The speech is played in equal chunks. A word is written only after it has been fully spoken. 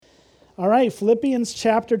All right, Philippians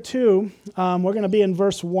chapter 2. We're going to be in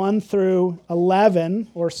verse 1 through 11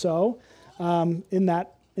 or so, in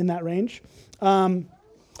that range.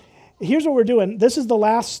 Here's what we're doing. This is the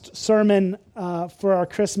last sermon for our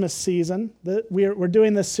Christmas season. We're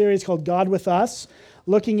doing this series called God with Us,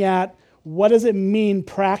 looking at what does it mean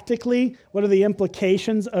practically, what are the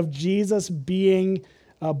implications of Jesus being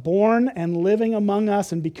born and living among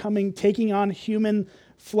us and taking on human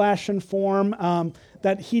flesh and form,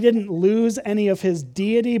 that he didn't lose any of his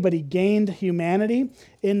deity, but he gained humanity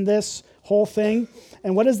in this whole thing.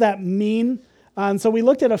 And what does that mean? And so we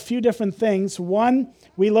looked at a few different things. One,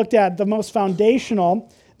 we looked at the most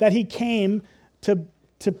foundational, that he came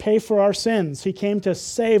to pay for our sins. He came to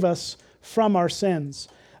save us from our sins.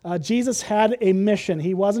 Jesus had a mission.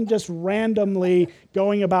 He wasn't just randomly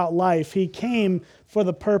going about life. He came for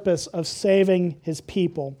the purpose of saving his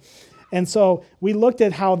people. And so we looked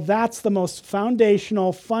at how that's the most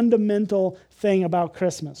foundational, fundamental thing about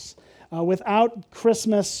Christmas. Without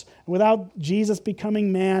Christmas, without Jesus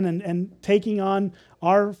becoming man and taking on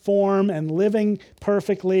our form and living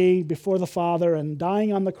perfectly before the Father and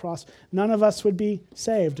dying on the cross, none of us would be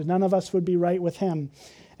saved. None of us would be right with him.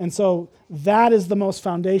 And so that is the most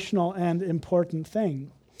foundational and important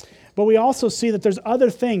thing. But we also see that there's other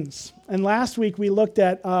things. And last week we looked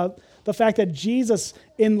at the fact that Jesus,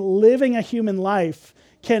 in living a human life,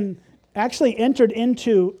 actually entered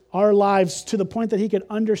into our lives to the point that he could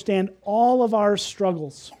understand all of our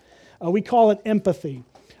struggles. We call it empathy,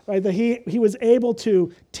 right? That he was able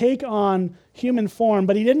to take on human form,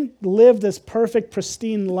 but he didn't live this perfect,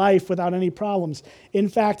 pristine life without any problems. In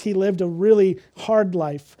fact, he lived a really hard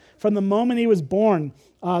life. From the moment he was born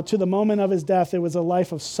to the moment of his death, it was a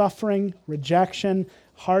life of suffering, rejection,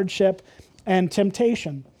 hardship, and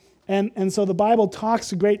temptation. And so the Bible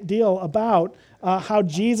talks a great deal about how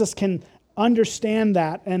Jesus can understand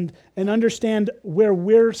that and understand where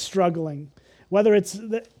we're struggling, whether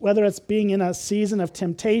it's being in a season of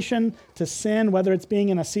temptation to sin, whether it's being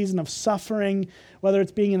in a season of suffering, whether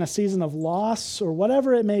it's being in a season of loss, or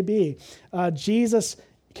whatever it may be. Jesus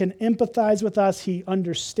can empathize with us. He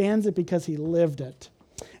understands it because he lived it.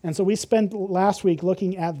 And so we spent last week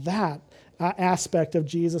looking at that aspect of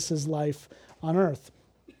Jesus' life on earth.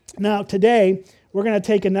 Now, today, we're going to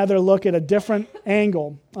take another look at a different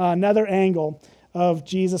angle, another angle of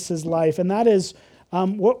Jesus' life, and that is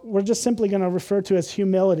what we're just simply going to refer to as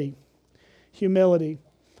humility. Humility.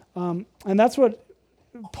 And that's what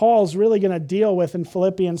Paul's really going to deal with in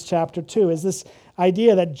Philippians chapter 2, is this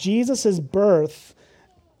idea that Jesus' birth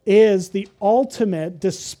is the ultimate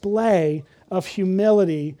display of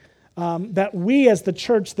humility that we as the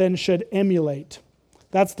church then should emulate.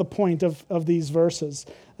 That's the point of these verses.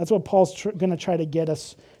 That's what Paul's going to try to get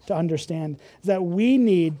us to understand, is that we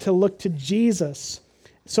need to look to Jesus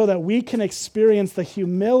so that we can experience the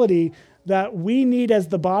humility that we need as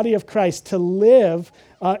the body of Christ to live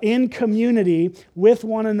in community with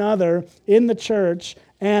one another in the church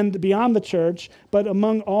and beyond the church, but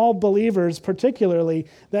among all believers particularly,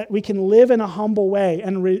 that we can live in a humble way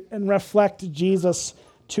and reflect Jesus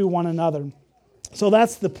to one another. So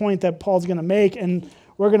that's the point that Paul's going to make, and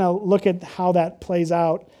we're going to look at how that plays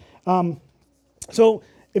out. So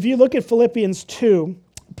if you look at Philippians 2,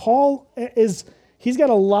 Paul he's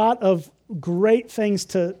got a lot of great things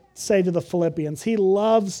to say to the Philippians. He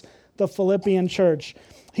loves the Philippian church.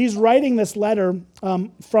 He's writing this letter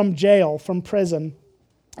from jail, from prison,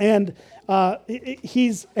 and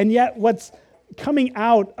yet what's coming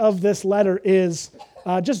out of this letter is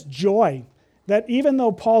just joy. That even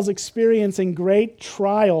though Paul's experiencing great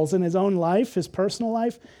trials in his own life, his personal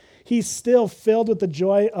life, he's still filled with the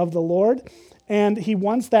joy of the Lord, and he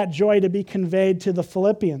wants that joy to be conveyed to the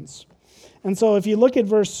Philippians. And so if you look at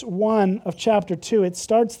verse 1 of chapter 2, it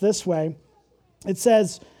starts this way. It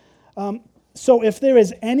says, so if there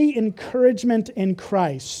is any encouragement in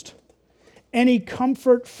Christ, any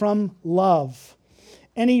comfort from love,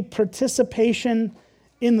 any participation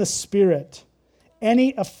in the Spirit,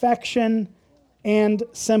 any affection and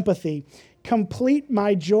sympathy, complete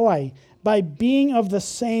my joy by being of the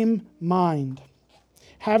same mind,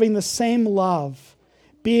 having the same love,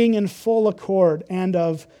 being in full accord and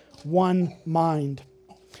of one mind.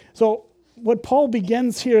 So what Paul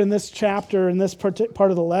begins here in this chapter, in this part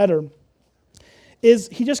of the letter, is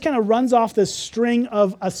he just kind of runs off this string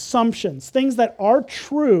of assumptions, things that are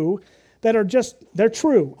true, they're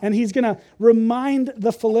true. And he's going to remind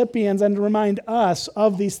the Philippians and remind us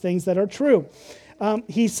of these things that are true.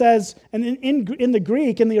 He says, and in the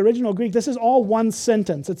Greek, in the original Greek, this is all one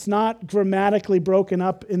sentence. It's not grammatically broken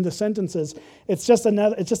up into sentences. It's just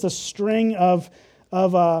a string of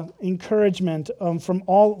encouragement through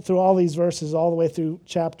all these verses, all the way through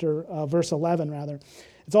verse 11 rather.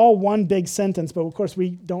 It's all one big sentence, but of course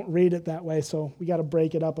we don't read it that way, so we got to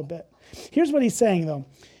break it up a bit. Here's what he's saying, though.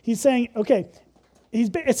 He's saying, okay, he's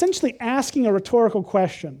essentially asking a rhetorical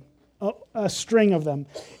question, a string of them.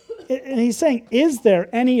 And he's saying, is there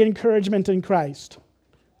any encouragement in Christ?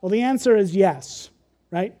 Well, the answer is yes,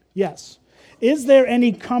 right? Yes. Is there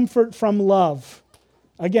any comfort from love?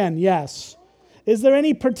 Again, yes. Is there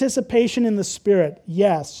any participation in the Spirit?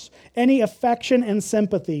 Yes. Any affection and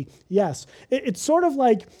sympathy? Yes. It's sort of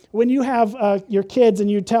like when you have your kids and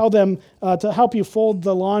you tell them to help you fold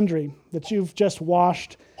the laundry that you've just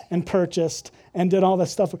washed and purchased and did all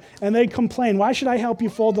this stuff. And they complain, why should I help you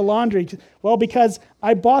fold the laundry? Well, because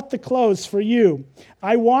I bought the clothes for you.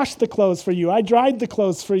 I washed the clothes for you. I dried the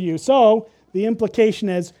clothes for you. So the implication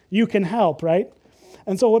is you can help, right?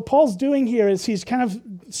 And so what Paul's doing here is he's kind of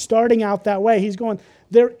starting out that way. He's going,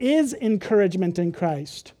 there is encouragement in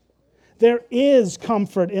Christ. There is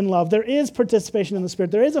comfort in love. There is participation in the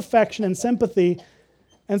Spirit. There is affection and sympathy.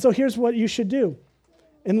 And so here's what you should do.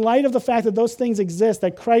 In light of the fact that those things exist,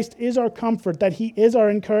 that Christ is our comfort, that he is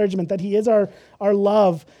our encouragement, that he is our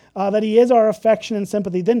love, that he is our affection and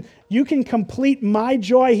sympathy, then you can complete my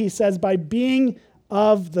joy, he says, by being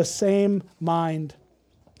of the same mind.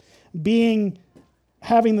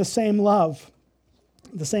 Having the same love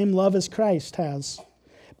as Christ has.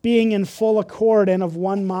 Being in full accord and of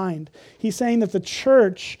one mind. He's saying that the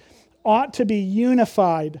church ought to be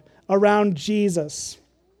unified around Jesus.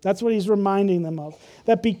 That's what he's reminding them of.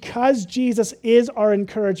 That because Jesus is our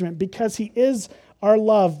encouragement, because he is our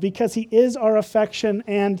love, because he is our affection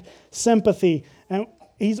and sympathy, and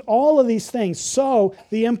he's all of these things. So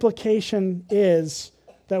the implication is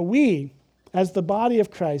that we, as the body of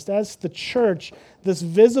Christ, as the church, this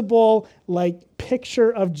visible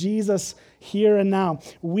picture of Jesus here and now,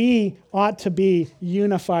 we ought to be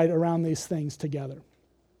unified around these things together.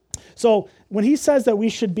 So when he says that we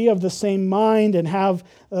should be of the same mind and have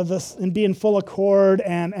and be in full accord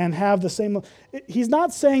and have the same, he's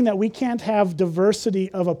not saying that we can't have diversity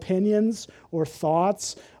of opinions or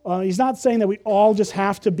thoughts. He's not saying that we all just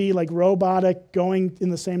have to be like robotic, going in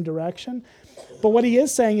the same direction. But what he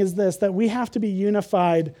is saying is this, that we have to be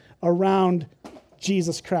unified around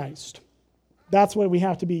Jesus Christ. That's what we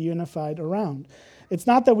have to be unified around. It's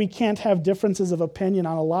not that we can't have differences of opinion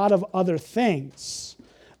on a lot of other things,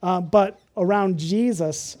 but around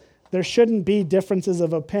Jesus, there shouldn't be differences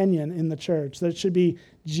of opinion in the church. There should be,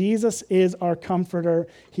 Jesus is our comforter,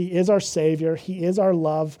 he is our Savior, he is our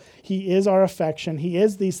love, he is our affection, he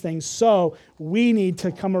is these things. So we need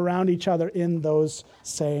to come around each other in those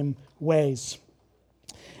same ways.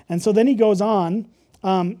 And so then he goes on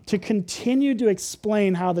to continue to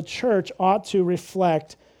explain how the church ought to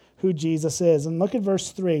reflect who Jesus is. And look at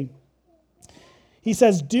verse 3. He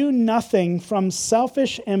says, do nothing from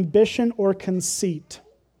selfish ambition or conceit,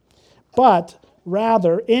 but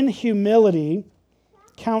rather in humility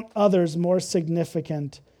count others more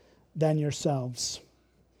significant than yourselves.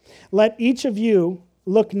 Let each of you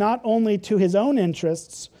look not only to his own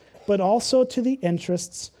interests, but also to the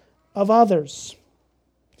interests of others.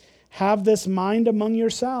 Have this mind among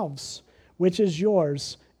yourselves, which is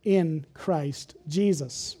yours in Christ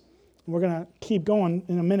Jesus. We're going to keep going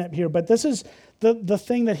in a minute here, but this is the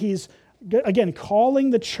thing that he's, again, calling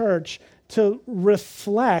the church to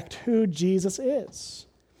reflect who Jesus is.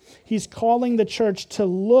 He's calling the church to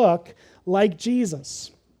look like Jesus.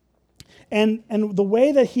 And the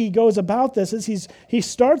way that he goes about this is he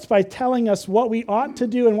starts by telling us what we ought to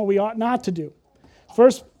do and what we ought not to do.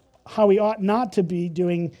 First, how we ought not to be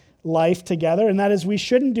doing life together, and that is we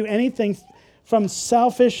shouldn't do anything from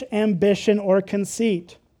selfish ambition or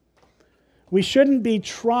conceit. We shouldn't be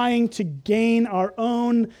trying to gain our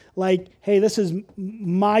own, hey, this is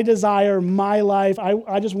my desire, my life.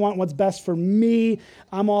 I just want what's best for me.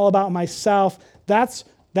 I'm all about myself. That's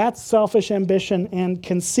selfish ambition and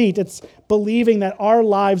conceit. It's believing that our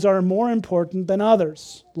lives are more important than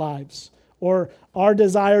others' lives, or our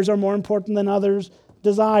desires are more important than others'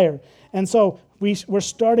 desire. And so we're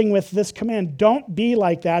starting with this command. Don't be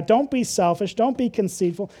like that. Don't be selfish. Don't be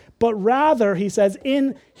conceitful. But rather, he says,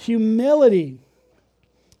 in humility,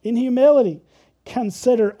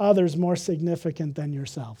 consider others more significant than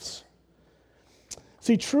yourselves.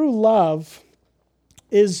 See, true love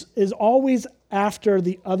is always after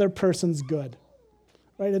the other person's good.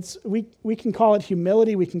 Right? We can call it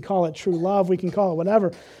humility, we can call it true love, we can call it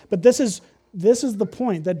whatever. But this is the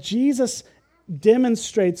point, that Jesus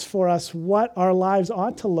demonstrates for us what our lives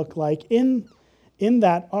ought to look like in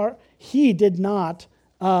he did not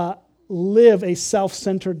live a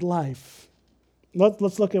self-centered life.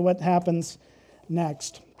 Let's look at what happens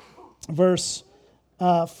next. Verse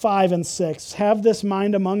 5 and 6. Have this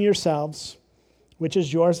mind among yourselves, which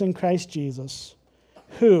is yours in Christ Jesus,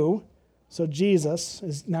 who, so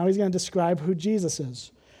Jesus, now he's going to describe who Jesus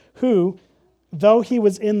is, who, though he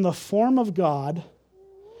was in the form of God,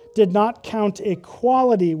 did not count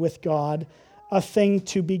equality with God a thing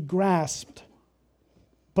to be grasped,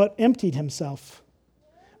 but emptied himself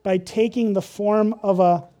by taking the form of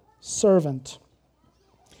a servant,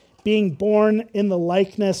 being born in the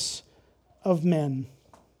likeness of men.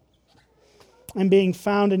 And being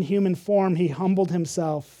found in human form, he humbled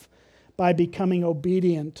himself by becoming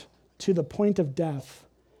obedient to the point of death,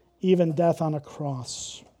 even death on a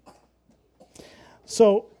cross.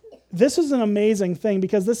 So this is an amazing thing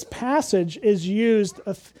because this passage is used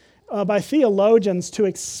by theologians to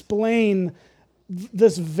explain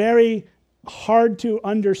this very hard to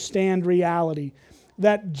understand reality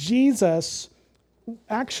that Jesus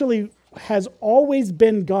actually has always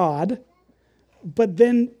been God, but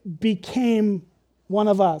then became one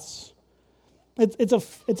of us.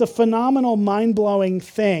 It's a phenomenal, mind-blowing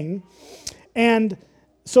thing. And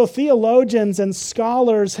so theologians and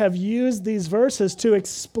scholars have used these verses to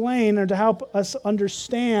explain or to help us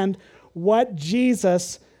understand what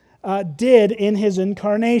Jesus did in his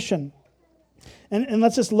incarnation. And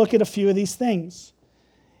let's just look at a few of these things.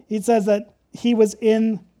 He says that he was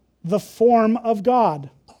in the form of God.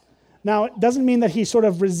 Now, it doesn't mean that he sort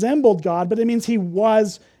of resembled God, but it means he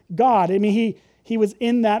was God. I mean, he was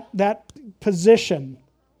in that position,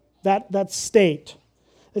 that state,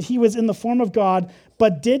 that he was in the form of God,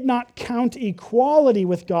 but did not count equality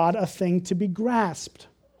with God a thing to be grasped.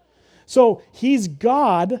 So he's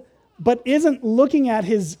God, but isn't looking at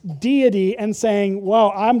his deity and saying,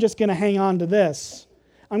 well, I'm just going to hang on to this.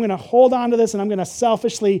 I'm going to hold on to this, and I'm going to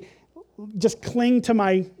selfishly just cling to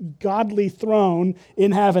my godly throne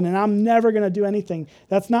in heaven, and I'm never going to do anything.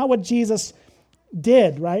 That's not what Jesus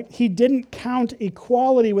did, right? He didn't count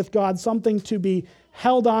equality with God something to be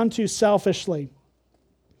held on to selfishly.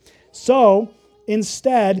 So,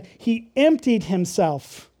 instead, he emptied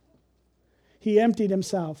himself. He emptied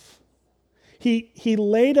himself. He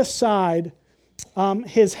laid aside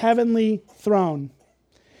his heavenly throne.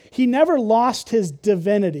 He never lost his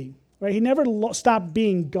divinity, right? He never stopped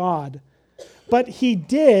being God. But he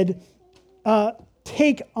did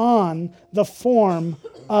take on the form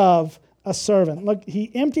of a servant. Look,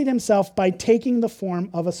 he emptied himself by taking the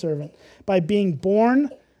form of a servant, by being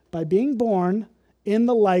born in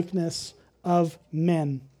the likeness of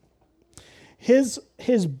men. His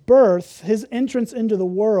birth, his entrance into the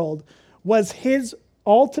world, was his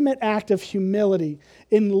ultimate act of humility.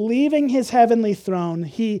 In leaving his heavenly throne,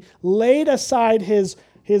 he laid aside his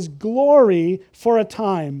glory for a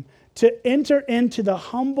time to enter into the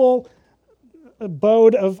humble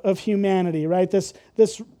abode of humanity, right?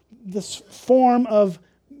 This form of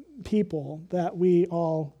people that we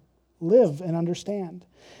all live and understand.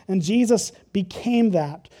 And Jesus became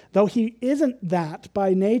that, though he isn't that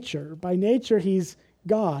by nature. By nature, he's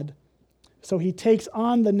God. So he takes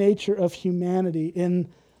on the nature of humanity in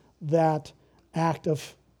that act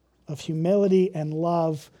of humility and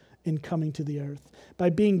love in coming to the earth. By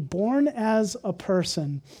being born as a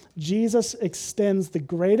person, Jesus extends the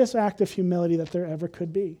greatest act of humility that there ever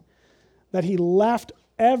could be. That he left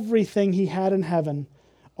everything he had in heaven,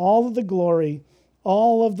 all of the glory,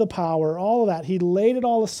 all of the power, all of that. He laid it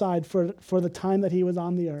all aside for the time that he was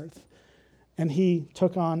on the earth. And he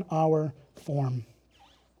took on our form.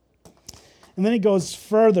 And then he goes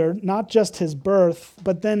further, not just his birth,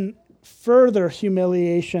 but then further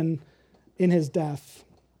humiliation in his death.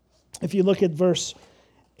 If you look at verse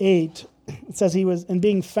 8, it says he was, and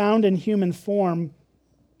being found in human form,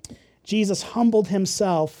 Jesus humbled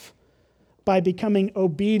himself by becoming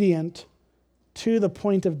obedient to the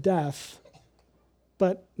point of death.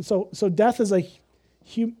 But so death is a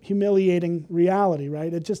humiliating reality,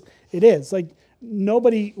 right? It is. Like,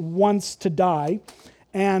 nobody wants to die.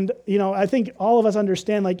 And, I think all of us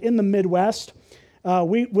understand, like in the Midwest,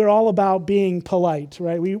 we're all about being polite,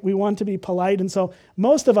 right? We want to be polite. And so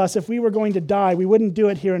most of us, if we were going to die, we wouldn't do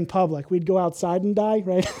it here in public. We'd go outside and die,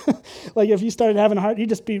 right? Like if you started having a heart,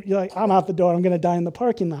 you're like, I'm out the door. I'm going to die in the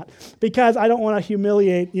parking lot because I don't want to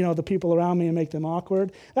humiliate, the people around me and make them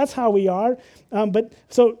awkward. That's how we are. But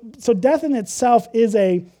so death in itself is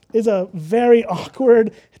a very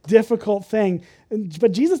awkward, difficult thing.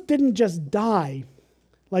 But Jesus didn't just die.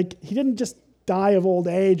 Like, he didn't just die of old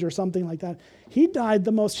age or something like that. He died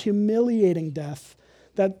the most humiliating death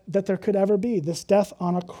that there could ever be, this death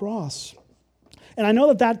on a cross. And I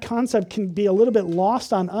know that concept can be a little bit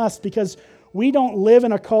lost on us because we don't live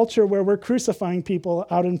in a culture where we're crucifying people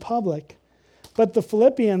out in public. But the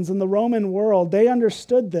Philippians in the Roman world, they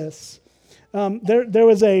understood this. There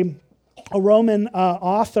was a Roman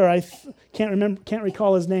author, can't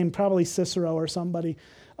recall his name, probably Cicero or somebody,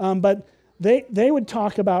 but they would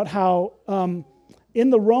talk about how in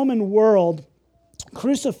the Roman world,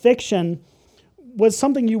 crucifixion was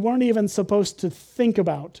something you weren't even supposed to think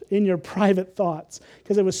about in your private thoughts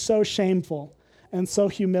because it was so shameful and so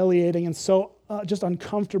humiliating and so just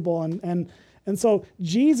uncomfortable. And so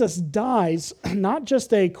Jesus dies, not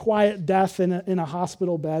just a quiet death in a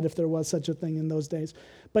hospital bed, if there was such a thing in those days,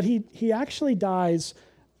 but he actually dies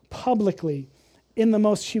publicly in the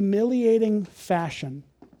most humiliating fashion.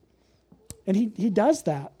 And he does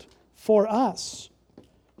that for us.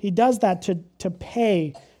 He does that to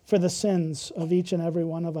pay for the sins of each and every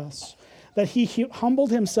one of us. That he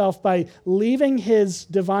humbled himself by leaving his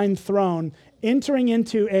divine throne, entering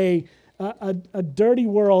into a dirty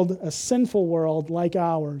world, a sinful world like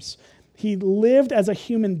ours. He lived as a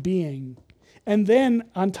human being. And then,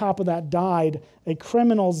 on top of that, died a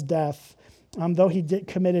criminal's death. Though he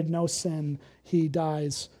committed no sin, he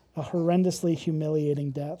dies a horrendously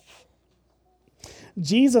humiliating death.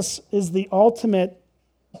 Jesus is the ultimate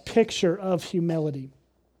picture of humility.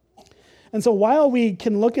 And so while we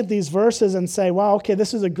can look at these verses and say, wow, okay,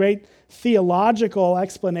 this is a great theological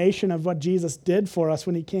explanation of what Jesus did for us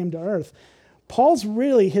when he came to earth,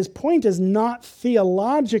 his point is not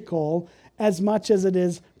theological as much as it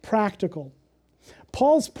is practical.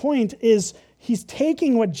 Paul's point is he's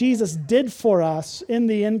taking what Jesus did for us in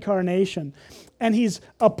the incarnation, and he's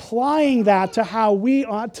applying that to how we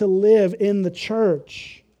ought to live in the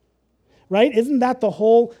church. Right? Isn't that the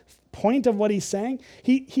whole point of what he's saying?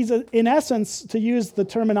 He's in essence, to use the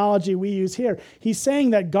terminology we use here, he's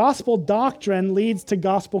saying that gospel doctrine leads to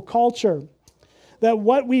gospel culture. That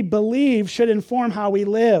what we believe should inform how we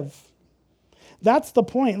live. That's the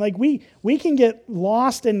point. Like we can get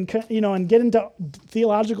lost and get into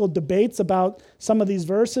theological debates about some of these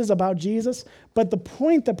verses about Jesus, but the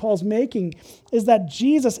point that Paul's making is that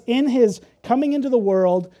Jesus, in his coming into the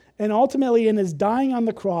world and ultimately in his dying on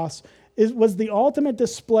the cross, was the ultimate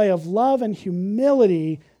display of love and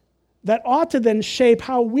humility that ought to then shape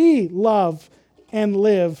how we love and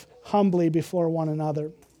live humbly before one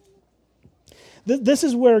another. This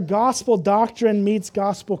is where gospel doctrine meets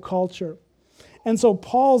gospel culture. And so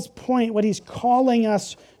Paul's point, what he's calling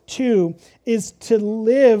us to, is to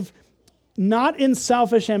live not in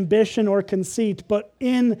selfish ambition or conceit, but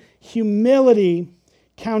in humility,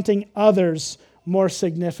 counting others more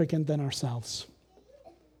significant than ourselves.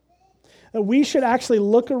 That we should actually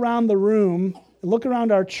look around the room, look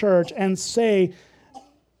around our church, and say,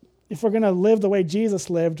 if we're going to live the way Jesus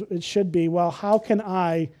lived, it should be, well, how can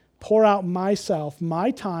I pour out myself,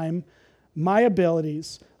 my time, my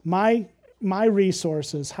abilities, my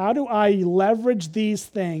resources? How do I leverage these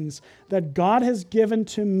things that God has given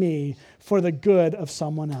to me for the good of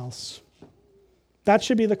someone else? That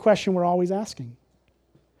should be the question we're always asking.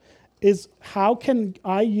 Is how can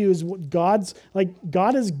I use what God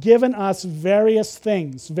has given us various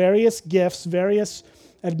things, various gifts, various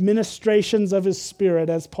administrations of his Spirit,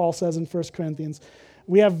 as Paul says in 1 Corinthians.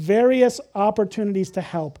 We have various opportunities to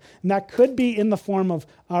help. And that could be in the form of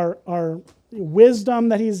our wisdom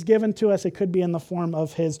that he's given to us. It could be in the form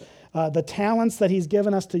of his the talents that he's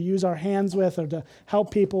given us to use our hands with or to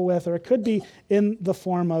help people with, or it could be in the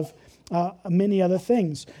form of many other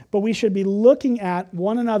things. But we should be looking at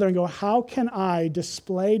one another and go, how can I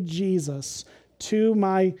display Jesus to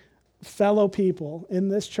my fellow people in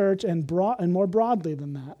this church and more broadly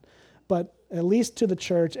than that? But at least to the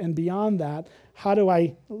church and beyond that, how do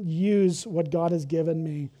I use what God has given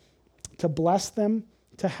me to bless them,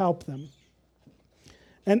 to help them?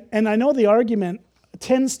 And I know the argument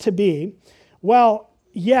tends to be, well,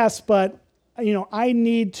 yes, but I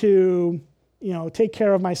need to take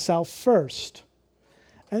care of myself first.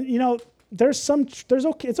 And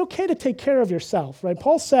it's okay to take care of yourself, right?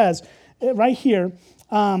 Paul says right here,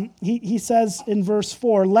 he says in verse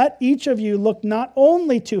 4, let each of you look not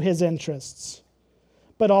only to his interests,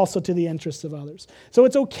 but also to the interests of others. So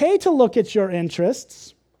it's okay to look at your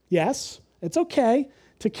interests. Yes, it's okay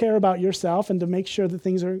to care about yourself and to make sure that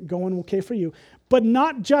things are going okay for you, but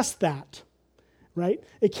not just that, right?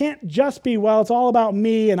 It can't just be, well, it's all about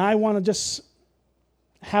me and I want to just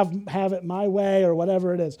have it my way or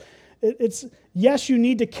whatever it is. It's yes, you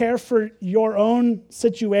need to care for your own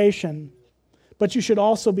situation, but you should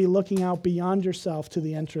also be looking out beyond yourself to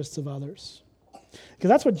the interests of others. Because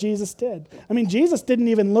that's what Jesus did. I mean, Jesus didn't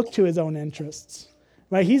even look to his own interests,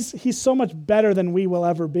 right? He's so much better than we will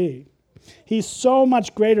ever be. He's so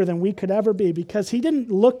much greater than we could ever be because he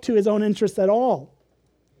didn't look to his own interest at all.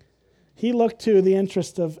 He looked to the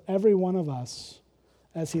interest of every one of us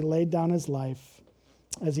as he laid down his life,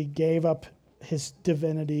 as he gave up his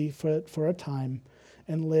divinity for a time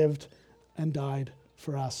and lived and died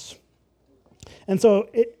for us. And so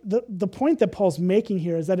the point that Paul's making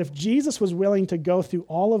here is that if Jesus was willing to go through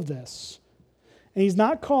all of this, and he's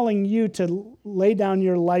not calling you to lay down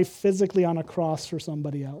your life physically on a cross for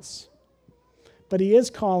somebody else, but he is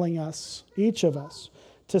calling us, each of us,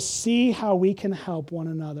 to see how we can help one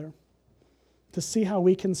another, to see how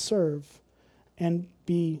we can serve and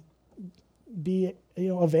be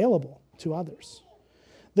available to others.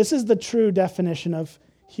 This is the true definition of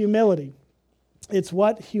humility. It's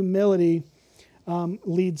what humility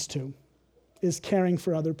leads to, is caring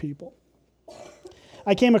for other people.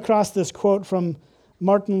 I came across this quote from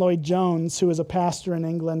Martin Lloyd-Jones, who was a pastor in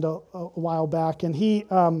England a while back, and he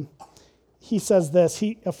says this.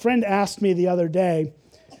 A friend asked me the other day,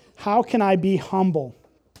 how can I be humble?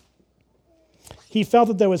 He felt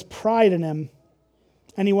that there was pride in him,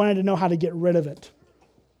 and he wanted to know how to get rid of it.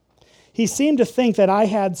 He seemed to think that I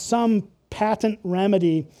had some patent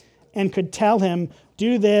remedy and could tell him,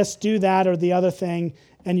 do this, do that, or the other thing,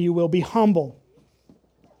 and you will be humble.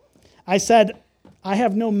 I said, I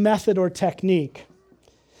have no method or technique.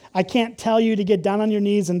 I can't tell you to get down on your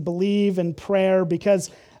knees and believe in prayer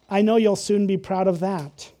because I know you'll soon be proud of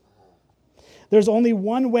that. There's only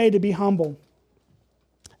one way to be humble,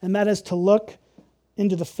 and that is to look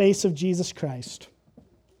into the face of Jesus Christ.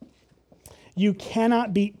 You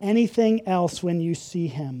cannot be anything else when you see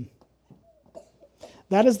him.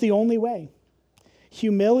 That is the only way.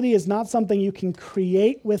 Humility is not something you can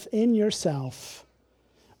create within yourself.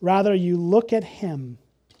 Rather, you look at him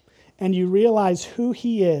and you realize who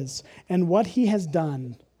he is and what he has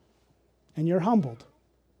done, and you're humbled.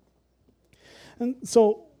 And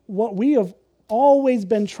so what we have always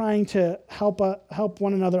been trying to help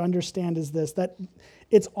one another understand is this, that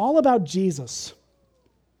it's all about Jesus.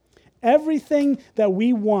 Everything that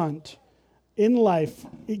we want in life,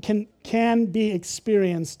 it can be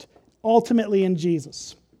experienced ultimately in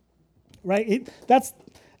Jesus, right? That's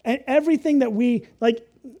everything that we, like,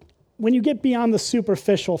 when you get beyond the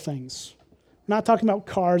superficial things, I'm not talking about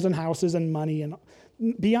cars and houses and money, and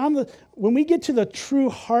when we get to the true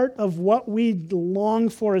heart of what we long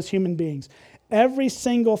for as human beings, every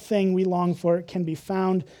single thing we long for can be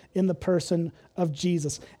found in the person of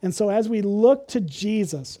Jesus. And so as we look to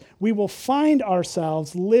Jesus, we will find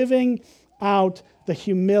ourselves living out the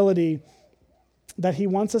humility that he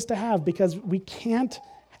wants us to have, because we can't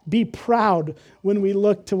be proud when we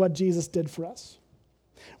look to what Jesus did for us.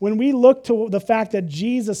 When we look to the fact that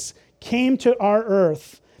Jesus came to our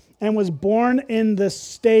earth and was born in this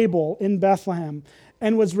stable in Bethlehem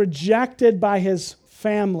and was rejected by his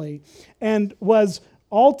family and was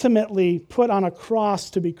ultimately put on a cross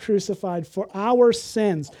to be crucified for our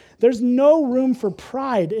sins. There's no room for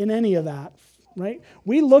pride in any of that, right?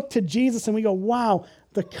 We look to Jesus and we go, wow,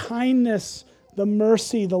 the kindness, the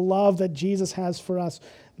mercy, the love that Jesus has for us,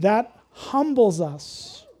 that humbles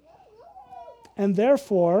us. And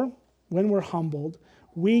therefore, when we're humbled,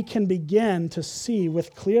 we can begin to see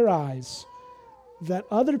with clear eyes that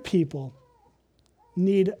other people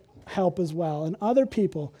need help as well, and other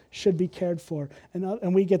people should be cared for,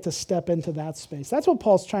 and we get to step into that space. That's what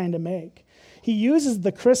Paul's trying to make. He uses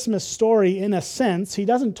the Christmas story in a sense. He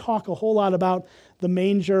doesn't talk a whole lot about the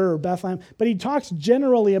manger or Bethlehem, but he talks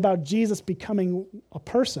generally about Jesus becoming a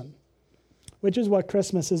person, which is what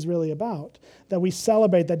Christmas is really about, that we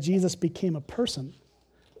celebrate that Jesus became a person,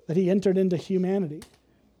 that he entered into humanity.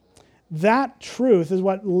 That truth is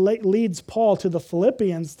what leads Paul to the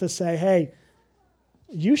Philippians to say, hey,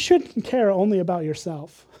 you shouldn't care only about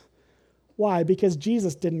yourself. Why? Because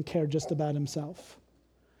Jesus didn't care just about himself.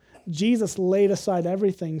 Jesus laid aside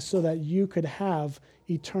everything so that you could have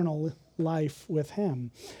eternal life with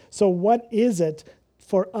him. So what is it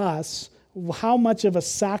for us? How much of a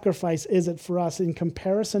sacrifice is it for us in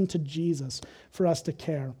comparison to Jesus for us to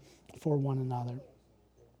care for one another?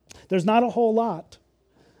 There's not a whole lot.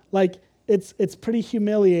 Like, it's pretty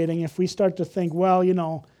humiliating if we start to think, well,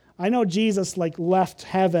 I know Jesus left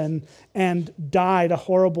heaven and died a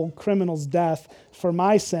horrible criminal's death for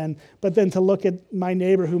my sin, but then to look at my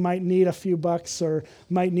neighbor who might need a few bucks or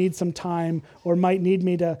might need some time or might need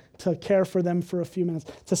me to care for them for a few minutes,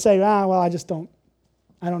 to say, well, I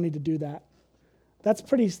don't need to do that. That's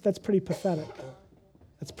pretty pathetic.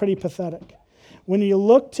 That's pretty pathetic. When you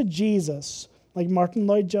look to Jesus, like Martin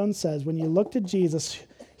Lloyd-Jones says, when you look to Jesus,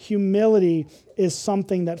 humility is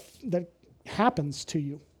something that happens to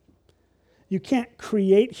you. You can't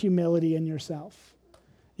create humility in yourself.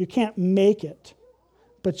 You can't make it,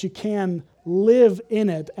 but you can live in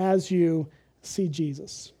it as you see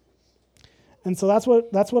Jesus. And so that's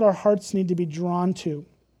what our hearts need to be drawn to.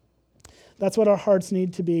 That's what our hearts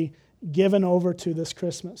need to be given over to this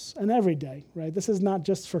Christmas and every day, right? This is not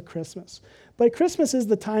just for Christmas. But Christmas is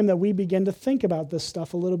the time that we begin to think about this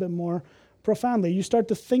stuff a little bit more profoundly. You start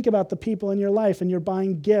to think about the people in your life, and you're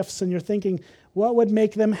buying gifts, and you're thinking, what would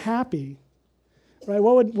make them happy? Right?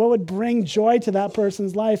 What would bring joy to that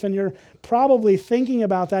person's life? And you're probably thinking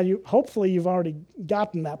about that. Hopefully you've already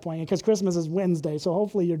gotten that point, because Christmas is Wednesday, so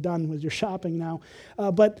hopefully you're done with your shopping now.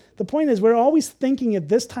 But the point is, we're always thinking at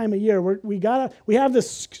this time of year, we have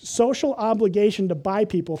this social obligation to buy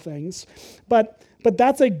people things, but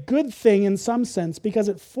that's a good thing in some sense, because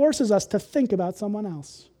it forces us to think about someone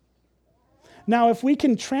else. Now, if we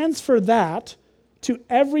can transfer that to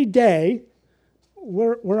every day,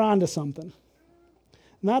 we're on to something.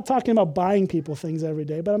 I'm not talking about buying people things every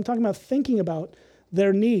day, but I'm talking about thinking about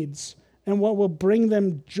their needs and what will bring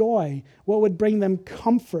them joy, what would bring them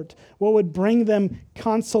comfort, what would bring them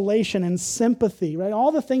consolation and sympathy, right?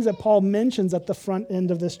 All the things that Paul mentions at the front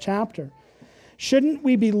end of this chapter. Shouldn't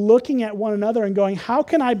we be looking at one another and going, how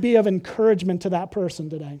can I be of encouragement to that person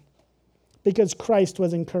today? Because Christ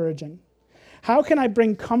was encouraging. How can I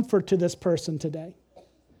bring comfort to this person today?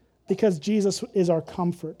 Because Jesus is our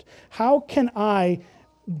comfort. How can I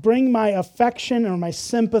bring my affection or my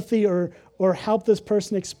sympathy or help this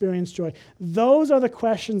person experience joy? Those are the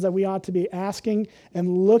questions that we ought to be asking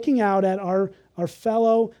and looking out at our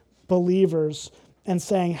fellow believers and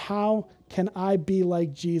saying, how can I be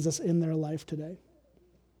like Jesus in their life today?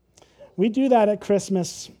 We do that at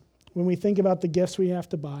Christmas when we think about the gifts we have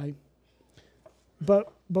to buy,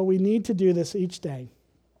 but we need to do this each day.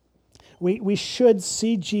 We should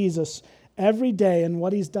see Jesus every day and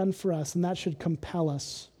what he's done for us, and that should compel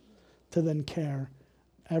us to then care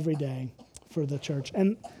every day for the church.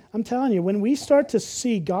 And I'm telling you, when we start to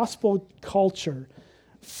see gospel culture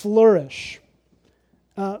flourish,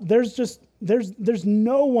 there's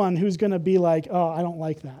no one who's going to be like, oh, I don't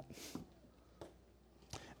like that.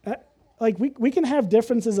 Like we can have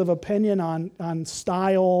differences of opinion on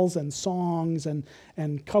styles and songs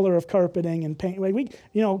and color of carpeting and paint. Like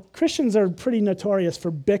Christians are pretty notorious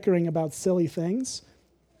for bickering about silly things.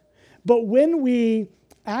 But when we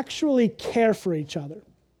actually care for each other,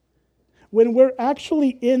 when we're actually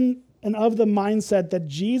in and of the mindset that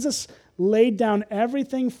Jesus laid down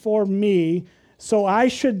everything for me, so I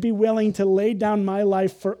should be willing to lay down my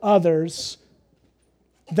life for others,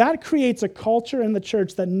 that creates a culture in the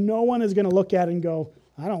church that no one is going to look at and go,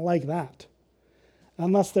 I don't like that.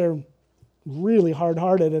 Unless they're really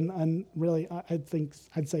hard-hearted and really,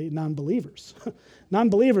 I'd say non-believers.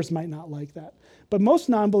 Non-believers might not like that. But most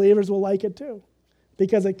non-believers will like it too,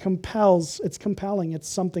 because it's compelling. It's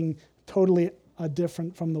something totally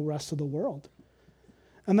different from the rest of the world.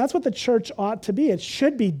 And that's what the church ought to be. It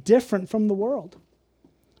should be different from the world.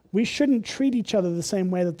 We shouldn't treat each other the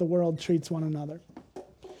same way that the world treats one another.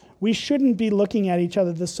 We shouldn't be looking at each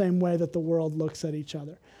other the same way that the world looks at each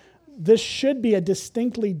other. This should be a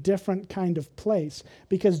distinctly different kind of place,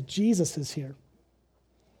 because Jesus is here.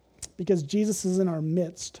 Because Jesus is in our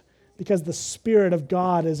midst. Because the Spirit of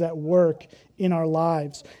God is at work in our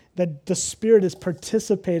lives. That the Spirit is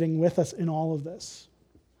participating with us in all of this.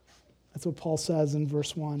 That's what Paul says in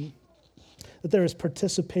verse 1. That there is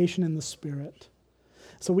participation in the Spirit.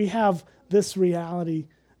 So we have this reality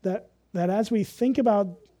that as we think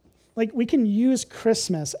about, like, we can use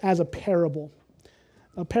Christmas as a parable.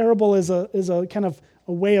 A parable is a kind of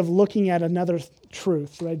a way of looking at another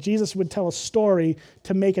truth, right? Jesus would tell a story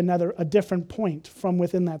to make a different point from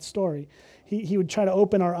within that story. He would try to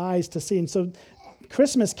open our eyes to see. And so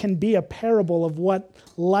Christmas can be a parable of what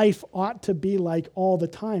life ought to be like all the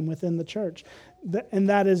time within the church. And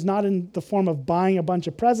that is not in the form of buying a bunch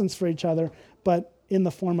of presents for each other, but in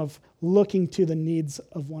the form of looking to the needs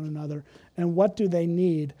of one another. And what do they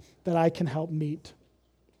need that I can help meet?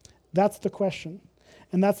 That's the question.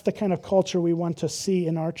 And that's the kind of culture we want to see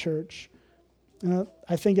in our church. And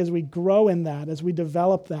I think as we grow in that, as we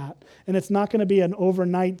develop that, and it's not going to be an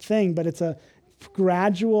overnight thing, but it's a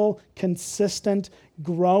gradual, consistent,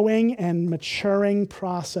 growing and maturing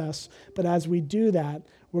process. But as we do that,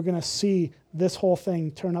 we're going to see this whole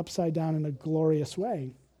thing turn upside down in a glorious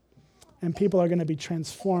way. And people are going to be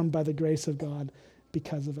transformed by the grace of God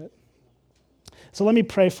because of it. So let me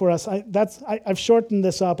pray for us. I've shortened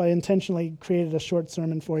this up. I intentionally created a short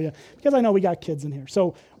sermon for you because I know we got kids in here.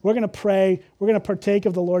 So we're going to pray. We're going to partake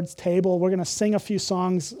of the Lord's table. We're going to sing a few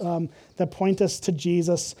songs that point us to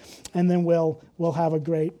Jesus, and then we'll have a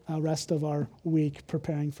great rest of our week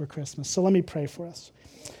preparing for Christmas. So let me pray for us.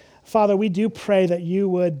 Father, we do pray that you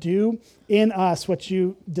would do in us what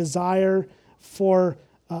you desire for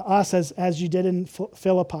us as you did in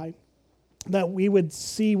Philippi, that we would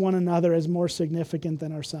see one another as more significant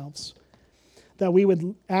than ourselves, that we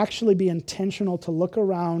would actually be intentional to look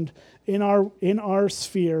around in our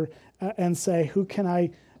sphere and say, who can I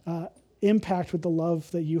impact with the love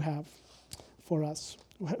that you have for us?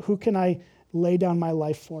 Who can I lay down my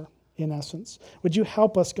life for, in essence? Would you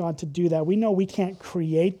help us, God, to do that? We know we can't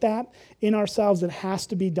create that in ourselves. It has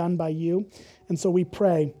to be done by you. And so we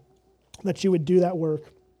pray that you would do that work.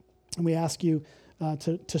 And we ask you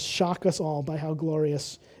to shock us all by how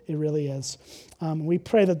glorious it really is. We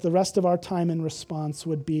pray that the rest of our time in response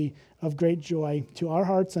would be of great joy to our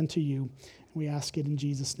hearts and to you. We ask it in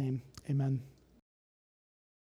Jesus' name. Amen.